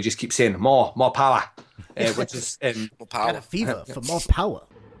movie where he just keeps saying more power, which is more power. Got a fever for more power.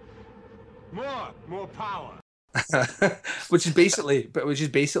 More power. which is basically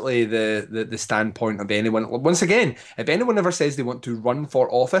the standpoint of anyone. Once again, if anyone ever says they want to run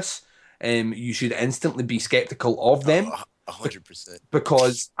for office, you should instantly be skeptical of them. 100%.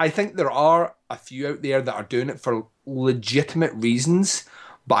 Because I think there are a few out there that are doing it for legitimate reasons,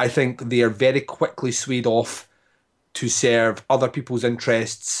 but I think they are very quickly swayed off to serve other people's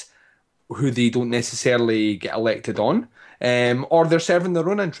interests who they don't necessarily get elected on, or they're serving their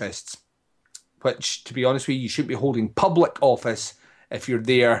own interests. Which, to be honest with you shouldn't be holding public office if you're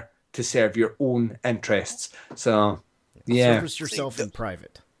there to serve your own interests. So, yeah. Service yourself in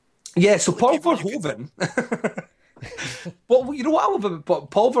private. Yeah, so Paul Verhoeven... Well, you know what I love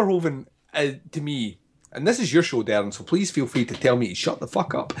about Paul Verhoeven, to me, and this is your show, Daeron, so please feel free to tell me to shut the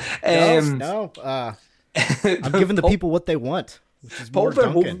fuck up. No. I'm giving the people what they want, which is Paul more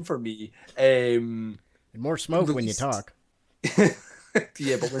Verhoeven Duncan. For me. And more smoke when you talk.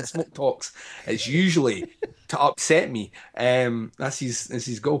 Yeah, but when smoke talks, it's usually to upset me. That's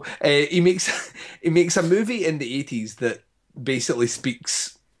his goal. He makes a movie in the 80s that basically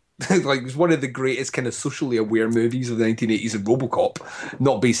speaks like it's one of the greatest kind of socially aware movies of the 1980s in RoboCop,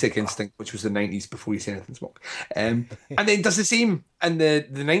 not Basic Instinct, which was the 90s before he said anything smoke. And then does the same in the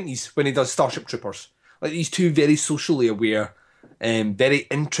 90s when he does Starship Troopers. Like these two very socially aware, very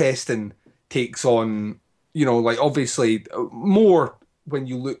interesting takes on, you know, like obviously more when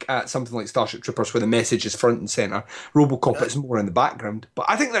you look at something like Starship Troopers where the message is front and center. RoboCop is more in the background. But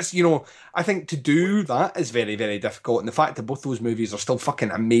I think that's, you know, I think to do that is very, very difficult. And the fact that both those movies are still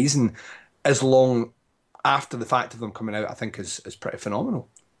fucking amazing as long after the fact of them coming out, I think is pretty phenomenal.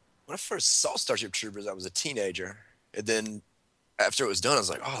 When I first saw Starship Troopers, I was a teenager. And then after it was done, I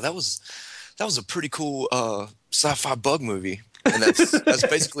was like, oh, that was a pretty cool sci-fi bug movie. And that's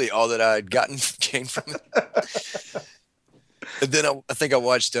basically all that I'd gained from it. And then I think I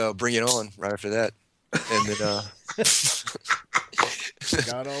watched Bring It On right after that, and then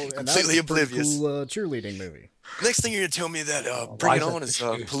completely oblivious. Cool cheerleading movie. Next thing you're gonna tell me that Bring It On is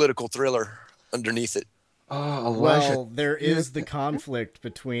a political thriller underneath it. Well, there is the conflict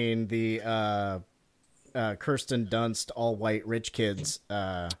between the Kirsten Dunst all-white rich kids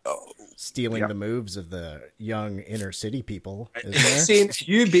stealing the moves of the young inner city people. Saying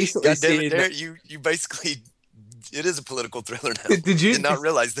you basically saying you basically. It is a political thriller now. Did not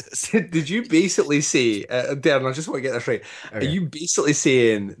realize this. Did you basically say, Daeron, I just want to get this right. Okay. Are you basically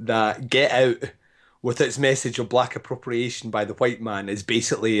saying that Get Out, with its message of black appropriation by the white man, is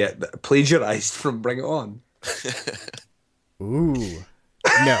basically plagiarized from Bring It On? Ooh.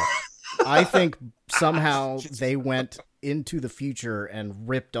 No. I think somehow they went into the future and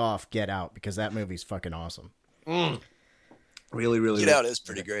ripped off Get Out because that movie's fucking awesome. Really, really. Get Out is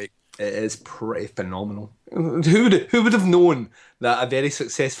pretty great. It is pretty phenomenal. Who would have known that a very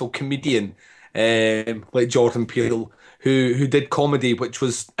successful comedian like Jordan Peele, who did comedy, which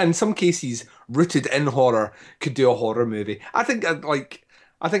was in some cases rooted in horror, could do a horror movie. I think like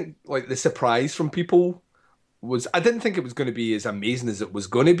the surprise from people was, I didn't think it was going to be as amazing as it was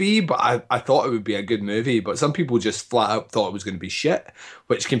going to be, but I thought it would be a good movie. But some people just flat out thought it was going to be shit,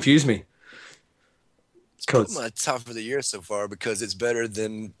 which confused me. It's probably my top of the year so far because it's better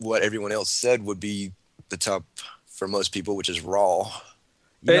than what everyone else said would be the top for most people, which is Raw.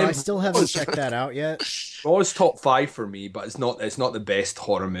 I still haven't checked that out yet. Raw is top 5 for me, but it's not the best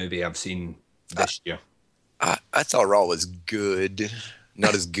horror movie I've seen this year. I thought Raw was good.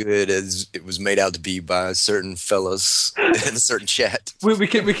 Not as good as it was made out to be by certain fellas in a certain chat. We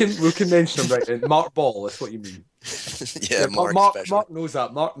can mention him, right? Mark Ball, that's what you mean. Yeah, Mark knows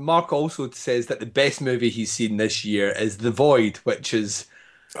that. Mark also says that the best movie he's seen this year is The Void, which is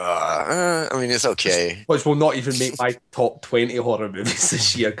I mean, it's okay. Which will not even make my top 20 horror movies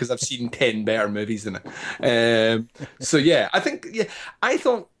this year because I've seen 10 better movies than it. So yeah, I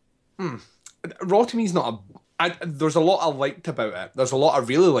thought Raw to me is not there's a lot I liked about it. There's a lot I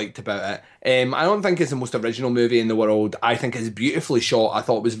really liked about it. I don't think it's the most original movie in the world. I think it's beautifully shot. I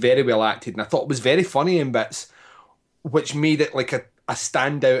thought it was very well acted, and I thought it was very funny in bits, which made it like a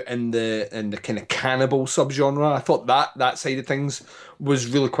standout in the kind of cannibal subgenre. I thought that side of things was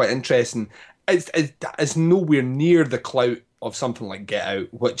really quite interesting. It's nowhere near the clout of something like Get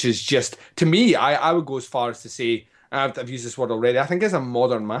Out, which is just, to me, I would go as far as to say, I've used this word already, I think it's a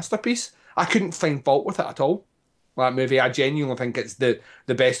modern masterpiece. I couldn't find fault with it at all. That movie, I genuinely think it's the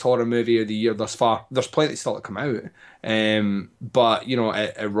best horror movie of the year thus far. There's plenty still to come out, but you know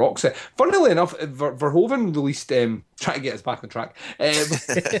it rocks it. Funnily enough, Verhoeven released. Trying to get us back on track.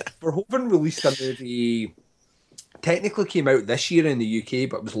 Verhoeven released a movie. Technically came out this year in the UK,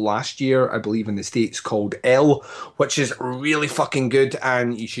 but it was last year, I believe, in the States, called Elle, which is really fucking good,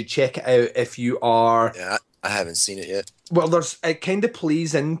 and you should check it out if you are. Yeah, I haven't seen it yet. Well, it kind of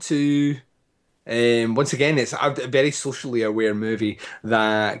plays into. Once again, it's a very socially aware movie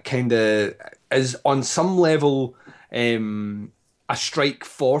that kind of is on some level a strike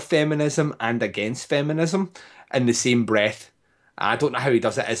for feminism and against feminism in the same breath. I don't know how he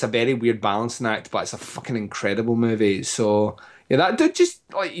does it. It's a very weird balancing act, but it's a fucking incredible movie. So yeah, that dude just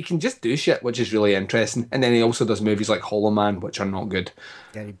like he can just do shit, which is really interesting. And then he also does movies like Hollow Man, which are not good.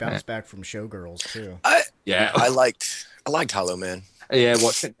 Yeah, he bounced back from Showgirls too. I liked Hollow Man. Yeah,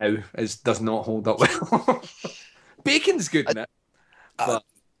 watch it now. It does not hold up well. Bacon's good in it, but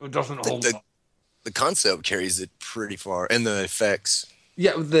it doesn't hold up. The concept carries it pretty far, and the effects.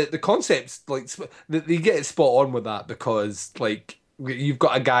 Yeah, the concepts, like, they get it spot on with that because, like, you've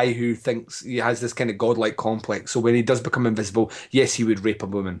got a guy who thinks he has this kind of godlike complex, so when he does become invisible, yes, he would rape a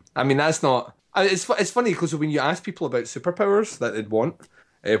woman. I mean, that's not... It's funny because when you ask people about superpowers that they'd want,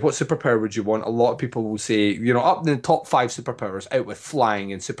 what superpower would you want? A lot of people will say, you know, up in the top 5 superpowers, out with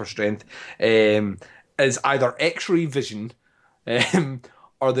flying and super strength, is either X-ray vision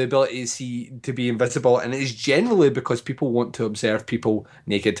or the ability to be invisible. And it is generally because people want to observe people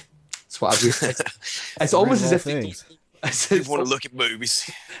naked. That's what I've realized. It's almost as if they want to look at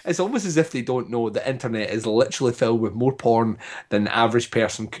movies. It's almost as if they don't know the internet is literally filled with more porn than the average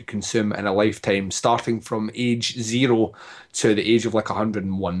person could consume in a lifetime, starting from age 0 to the age of like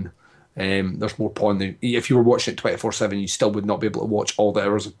 101. There's more porn than if you were watching it 24/7, you still would not be able to watch all the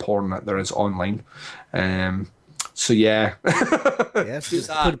hours of porn that there is online. So yeah,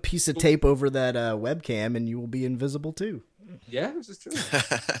 just put a piece of tape over that webcam, and you will be invisible too. Yeah, this is true.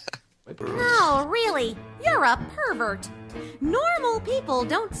 No, really, you're a pervert. Normal people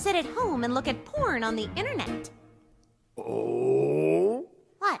don't sit at home and look at porn on the internet. Oh?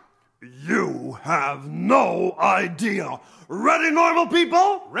 What? You have no idea. Ready, normal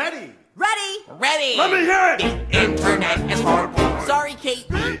people? Ready. Ready? Ready. Let me hear it. The internet is for porn. Sorry, Kate.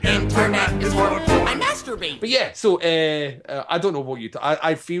 The internet is for porn. I masturbate. But yeah, so I don't know what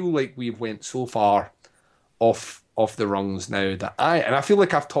I feel like we've went so far off the rungs now that I feel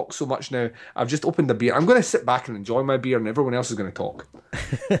like I've talked so much now. I've just opened the beer. I'm going to sit back and enjoy my beer, and everyone else is going to talk.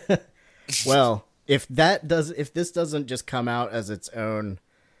 Well, if this doesn't just come out as its own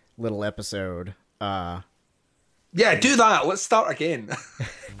little episode, yeah, do that. Let's start again.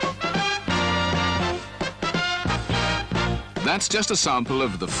 That's just a sample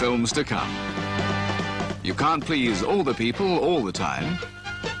of the films to come. You can't please all the people all the time,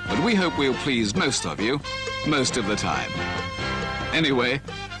 but we hope we'll please most of you most of the time. Anyway,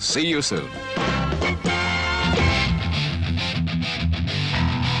 see you soon.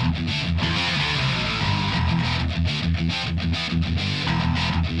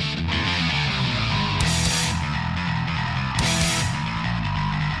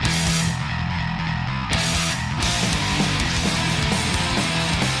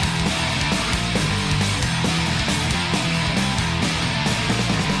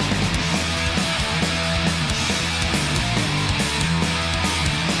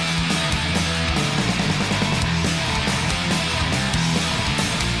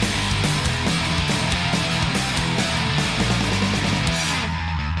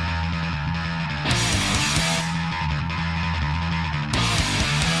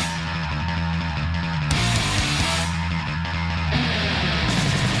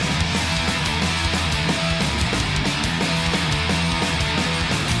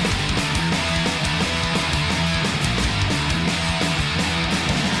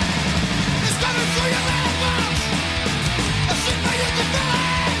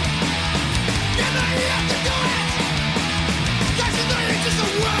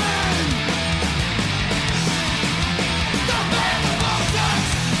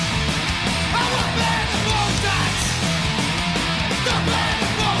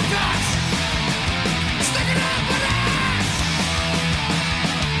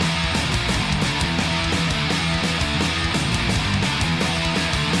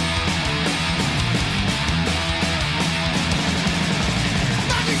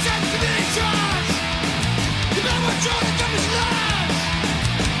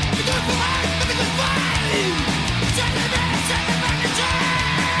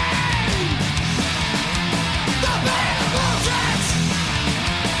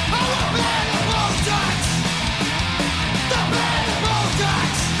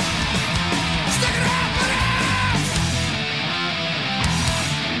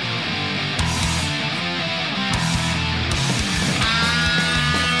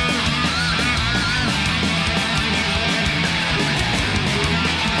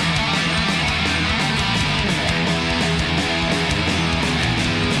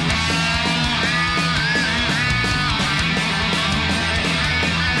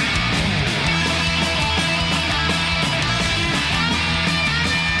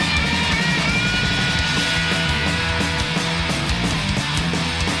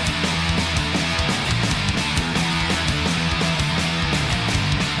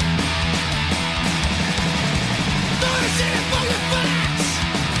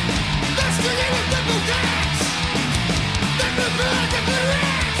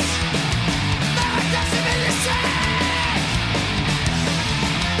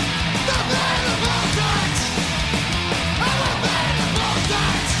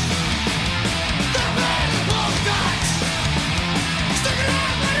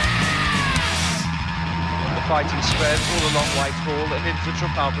 fighting spreads all along Whitehall and into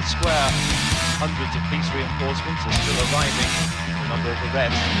Trafalgar Square. Hundreds of police reinforcements are still arriving. The number of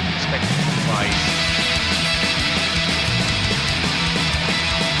arrests is expected to rise.